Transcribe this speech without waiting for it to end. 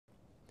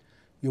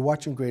You're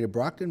watching Greater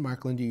Brockton.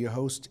 Mark Lindy, your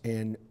host,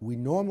 and we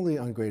normally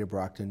on Greater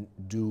Brockton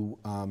do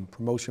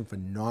promotion for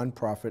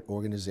nonprofit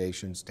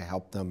organizations to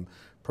help them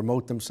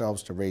promote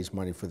themselves to raise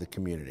money for the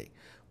community.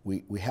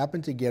 We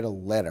happen to get a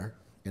letter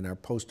in our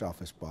post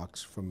office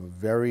box from a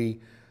very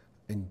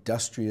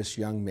industrious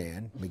young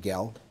man,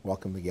 Miguel.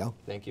 Welcome, Miguel.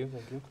 Thank you,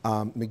 thank you.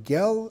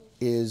 Miguel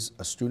is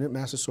a student at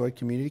Massasoit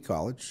Community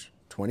College,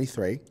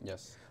 23.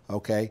 Yes.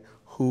 Okay,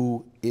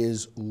 who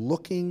is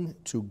looking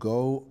to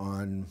go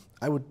on,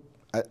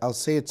 I'll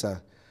say it's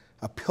a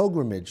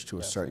pilgrimage to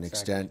a certain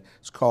extent.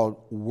 It's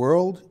called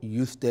World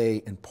Youth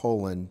Day in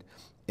Poland,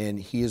 and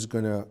he is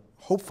going to,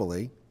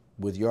 hopefully,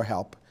 with your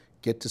help,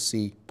 get to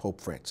see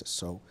Pope Francis.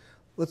 So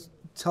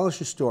tell us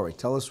your story.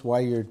 Tell us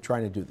why you're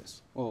trying to do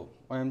this. Well,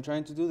 why I'm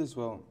trying to do this,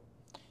 well,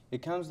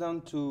 it comes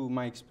down to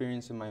my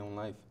experience in my own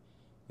life.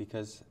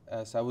 Because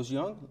as I was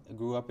young, I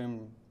grew up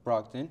in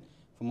Brockton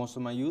for most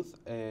of my youth.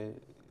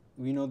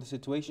 We know the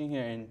situation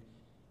here, and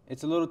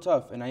it's a little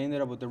tough, and I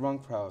ended up with the wrong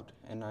crowd,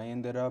 and I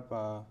ended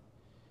up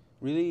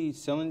really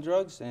selling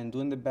drugs and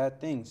doing the bad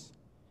things.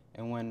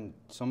 And when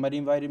somebody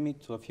invited me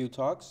to a few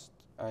talks,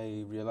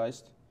 I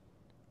realized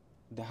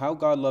how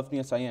God loved me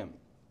as I am.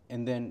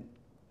 And then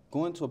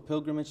going to a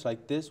pilgrimage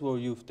like this World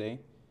Youth Day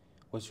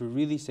was what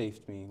really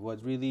saved me,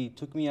 what really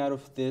took me out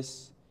of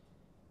this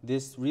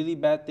really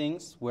bad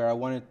things where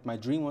my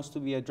dream was to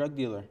be a drug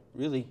dealer,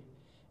 really.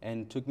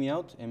 And took me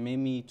out and made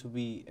me to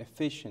be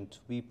efficient, to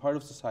be part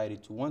of society,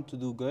 to want to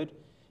do good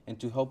and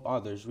to help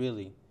others,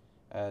 really.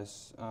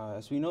 As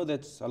we know,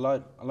 that's a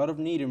lot of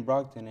need in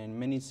Brockton and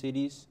many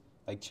cities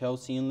like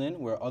Chelsea and Lynn,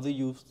 where other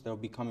youth that will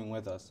be coming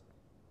with us.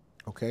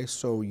 Okay,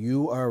 so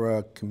you are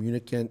a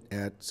communicant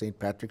at St.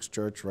 Patrick's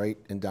Church right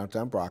in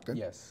downtown Brockton.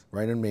 Yes.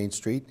 Right on Main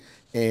Street.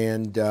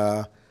 And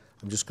I'm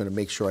just going to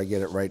make sure I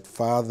get it right.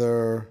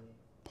 Father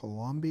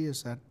Palombi,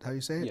 is that how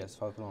you say it? Yes,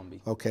 Father Palombi.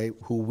 Okay,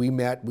 who we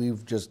met,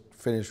 we've just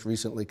finished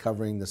recently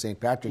covering the St.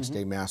 Patrick's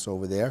Day Mass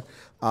over there.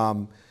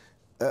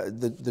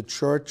 The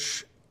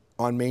church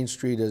on Main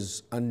Street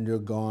has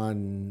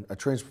undergone a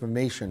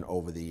transformation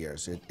over the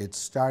years. It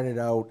started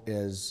out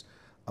as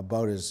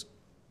about as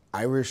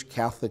Irish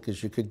Catholic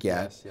as you could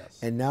get,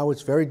 and now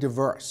it's very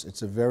diverse.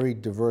 It's a very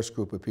diverse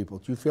group of people.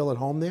 Do you feel at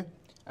home there?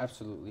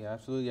 Absolutely,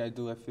 absolutely I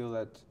do. I feel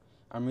that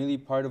I'm really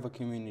part of a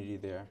community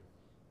there.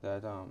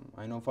 That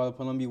I know Father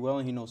Palombi well,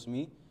 and he knows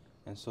me,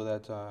 and so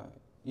that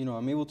you know,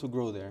 I'm able to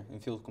grow there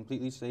and feel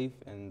completely safe,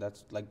 and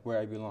that's like where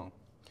I belong.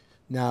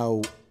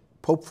 Now,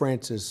 Pope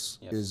Francis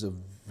is a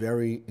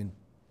very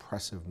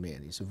impressive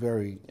man. He's a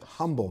very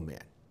humble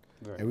man.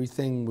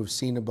 Everything we've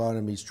seen about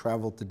him, he's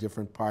traveled to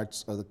different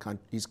parts of the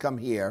country. He's come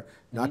here,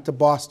 not to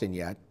Boston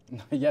yet.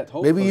 Not yet,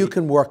 hopefully. Maybe you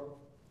can work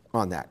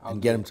on that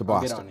and get him to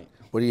Boston. I'll get on it.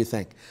 What do you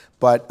think?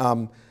 But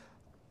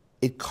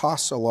it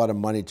costs a lot of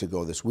money to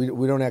go this. We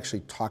don't actually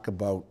talk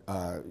about,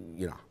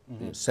 you know,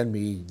 send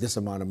me this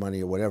amount of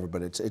money or whatever,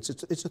 but it's a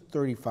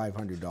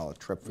 $3,500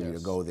 trip for you to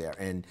go there.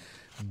 And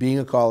being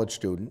a college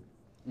student,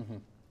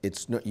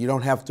 you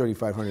don't have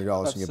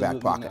 $3,500 in your back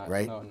pocket,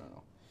 right? No.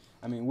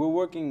 I mean, we're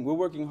working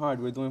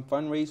hard. We're doing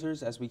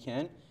fundraisers as we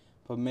can,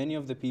 but many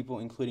of the people,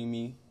 including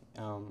me,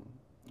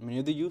 many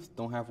of the youth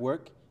don't have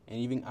work, and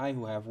even I,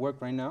 who have work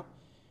right now,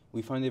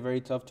 we find it very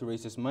tough to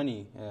raise this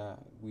money.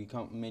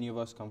 Many of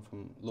us come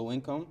from low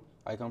income.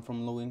 I come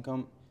from low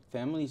income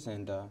families,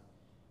 and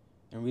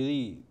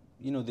really,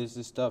 you know, there's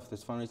this stuff,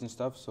 this fundraising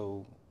stuff.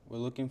 So we're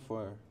looking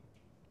for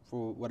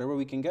whatever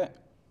we can get.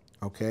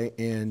 Okay,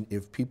 and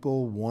if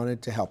people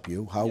wanted to help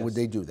you, how would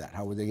they do that?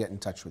 How would they get in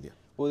touch with you?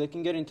 Well, they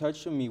can get in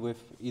touch with me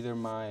with either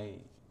my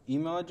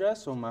email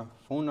address or my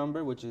phone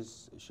number, which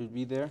should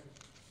be there,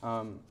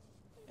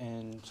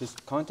 and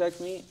just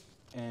contact me,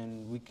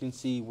 and we can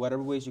see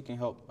whatever ways you can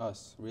help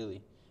us,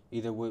 really,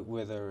 either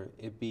whether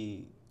it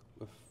be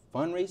with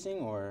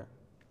fundraising or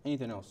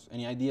anything else,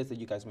 any ideas that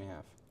you guys may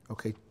have.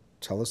 Okay,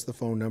 tell us the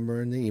phone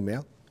number and the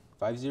email.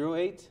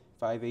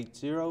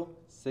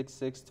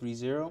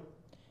 508-580-6630,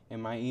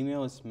 and my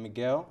email is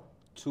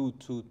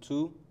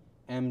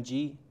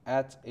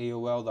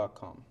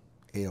miguel222mg@aol.com.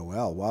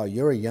 AOL, wow,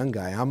 you're a young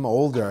guy. I'm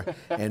older,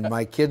 and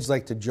my kids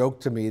like to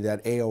joke to me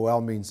that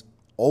AOL means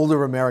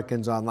older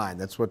Americans online.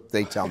 That's what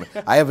they tell me.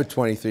 I have a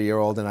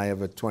 23-year-old and I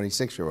have a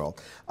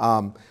 26-year-old.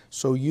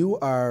 So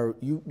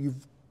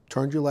you've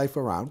turned your life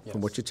around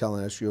from what you're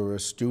telling us. You're a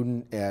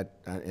student at,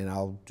 and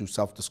I'll do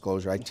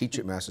self-disclosure, I teach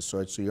at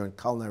Massasoit, so you're in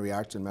culinary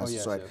arts in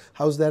Massasoit.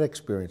 How's that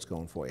experience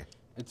going for you?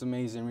 It's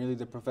amazing, really.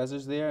 The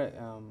professors there,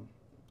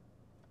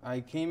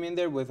 I came in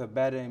there with a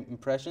bad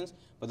impressions,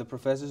 but the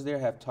professors there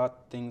have turned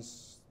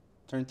things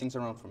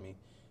around for me,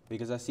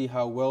 because I see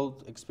how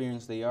well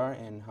experienced they are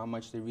and how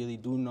much they really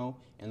do know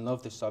and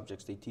love the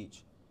subjects they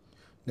teach.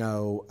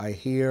 Now, I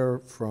hear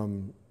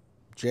from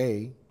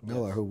Jay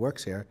Miller, who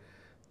works here,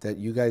 that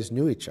you guys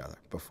knew each other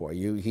before.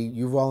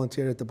 You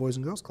volunteered at the Boys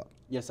and Girls Club.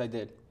 Yes, I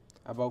did.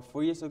 About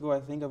 4 years ago,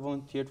 I think I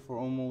volunteered for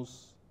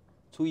almost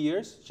 2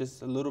 years,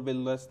 just a little bit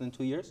less than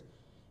 2 years.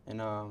 And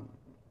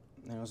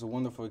it was a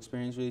wonderful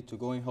experience, really, to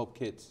go and help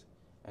kids,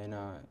 and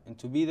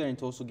to be there and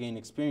to also gain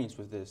experience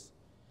with this.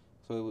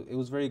 So it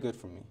was very good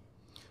for me.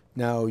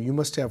 Now, you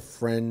must have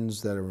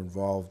friends that are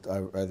involved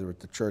either at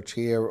the church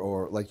here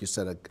or, like you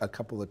said, a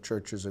couple of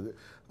churches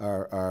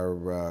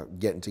are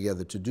getting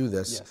together to do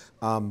this.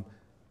 Yes.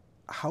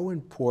 How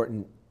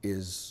important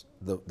is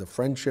the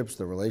friendships,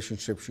 the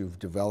relationships you've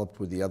developed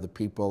with the other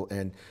people,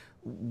 and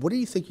what do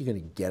you think you're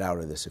going to get out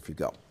of this if you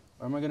go?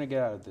 What am I going to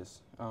get out of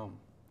this?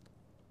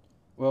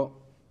 Well,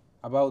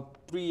 about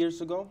 3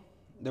 years ago,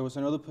 there was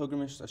another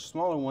pilgrimage, a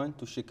smaller one,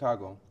 to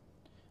Chicago.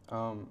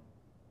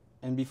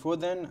 And before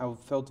then, I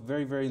felt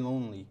very, very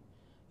lonely.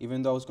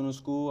 Even though I was going to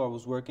school, I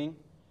was working,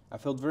 I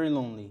felt very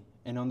lonely.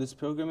 And on this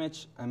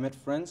pilgrimage, I met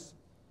friends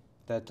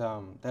that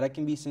I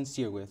can be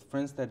sincere with,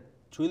 friends that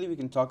truly we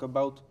can talk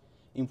about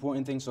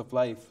important things of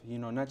life, you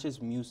know, not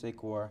just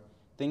music or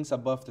things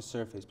above the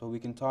surface, but we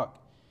can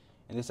talk.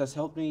 And this has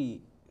helped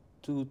me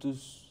to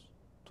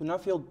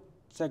not feel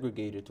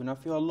segregated, to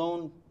not feel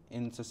alone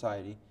in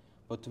society,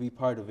 but to be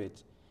part of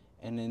it.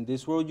 And in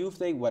this World Youth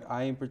Day, what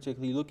I am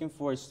particularly looking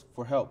for is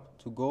for help,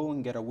 to go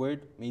and get a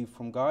word, maybe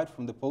from God,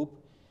 from the Pope,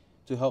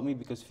 to help me,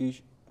 because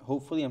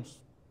hopefully I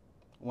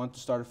want to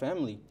start a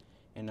family.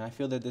 And I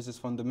feel that this is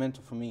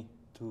fundamental for me,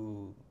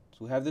 to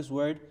have this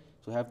word,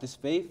 to have this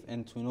faith,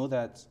 and to know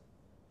that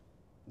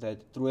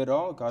through it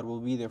all, God will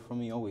be there for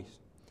me always.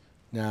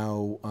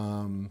 Now,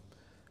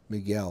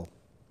 Miguel,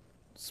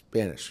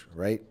 Spanish,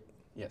 right?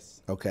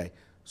 Yes. Okay.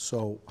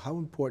 So how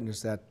important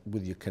is that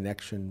with your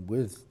connection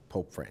with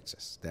Pope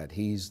Francis, that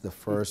he's the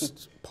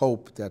first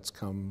Pope that's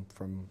come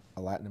from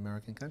a Latin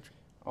American country?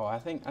 Oh, I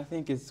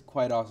think it's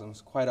quite awesome.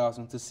 It's quite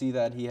awesome to see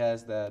that he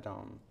has that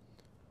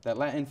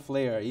Latin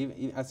flair,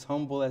 even as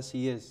humble as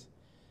he is.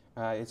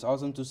 It's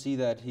awesome to see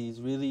that he's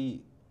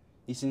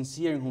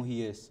sincere in who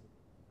he is.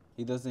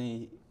 He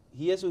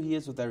is who he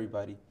is with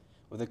everybody,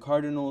 with the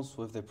cardinals,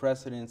 with the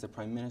presidents, the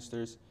prime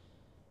ministers.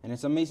 And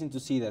it's amazing to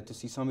see that, to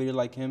see somebody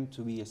like him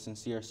to be as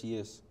sincere as he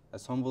is,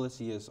 as humble as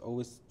he is,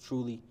 always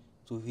truly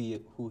to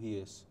who he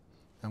is.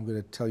 I'm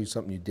going to tell you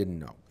something you didn't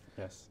know.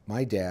 Yes.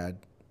 My dad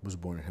was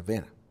born in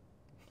Havana.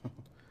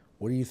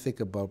 What do you think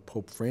about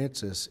Pope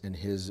Francis and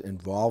his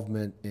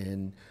involvement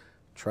in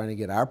trying to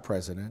get our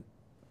president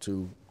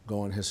to go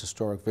on his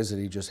historic visit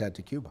he just had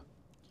to Cuba?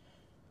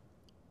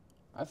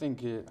 I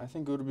think it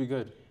would be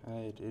good.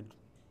 It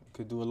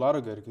could do a lot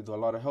of good. It could do a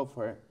lot of help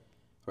for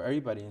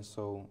everybody. And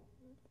so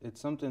it's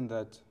something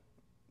that,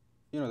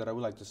 that I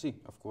would like to see,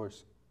 of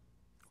course.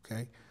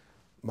 Okay.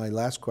 My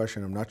last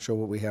question, I'm not sure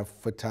what we have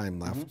for time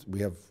left.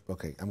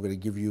 Okay, I'm going to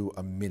give you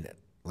a minute,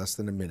 less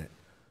than a minute.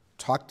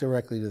 Talk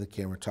directly to the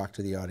camera, talk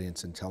to the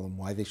audience, and tell them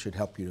why they should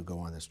help you to go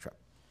on this trip.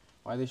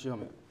 Why they should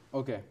help me?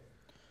 Okay.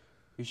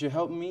 You should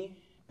help me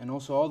and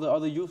also all the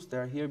other youths that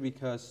are here,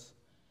 because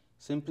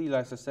simply,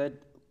 like I said,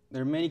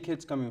 there are many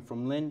kids coming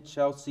from Lynn,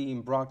 Chelsea,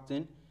 and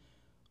Brockton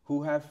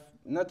who have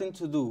nothing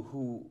to do,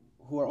 who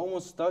are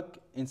almost stuck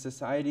in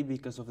society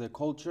because of their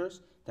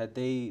cultures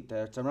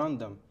that's around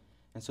them.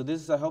 And so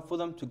this is a help for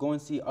them to go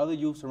and see other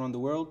youths around the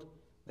world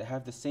that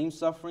have the same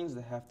sufferings,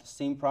 that have the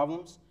same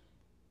problems,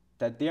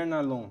 that they're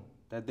not alone,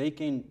 that they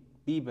can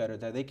be better,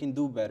 that they can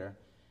do better,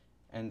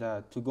 and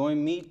to go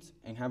and meet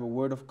and have a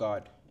word of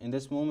God in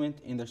this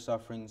moment, in their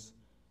sufferings,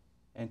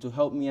 and to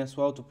help me as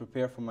well to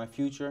prepare for my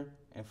future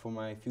and for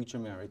my future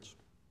marriage.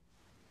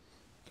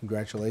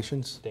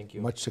 Congratulations. Thank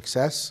you. Much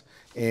success.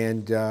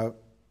 And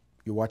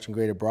you're watching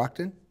Greater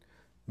Brockton.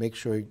 Make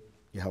sure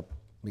you help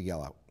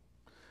Miguel out.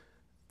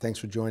 Thanks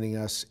for joining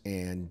us,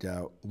 and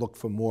look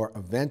for more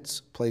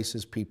events,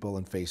 places, people,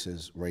 and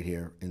faces right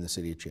here in the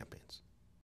City of Champions.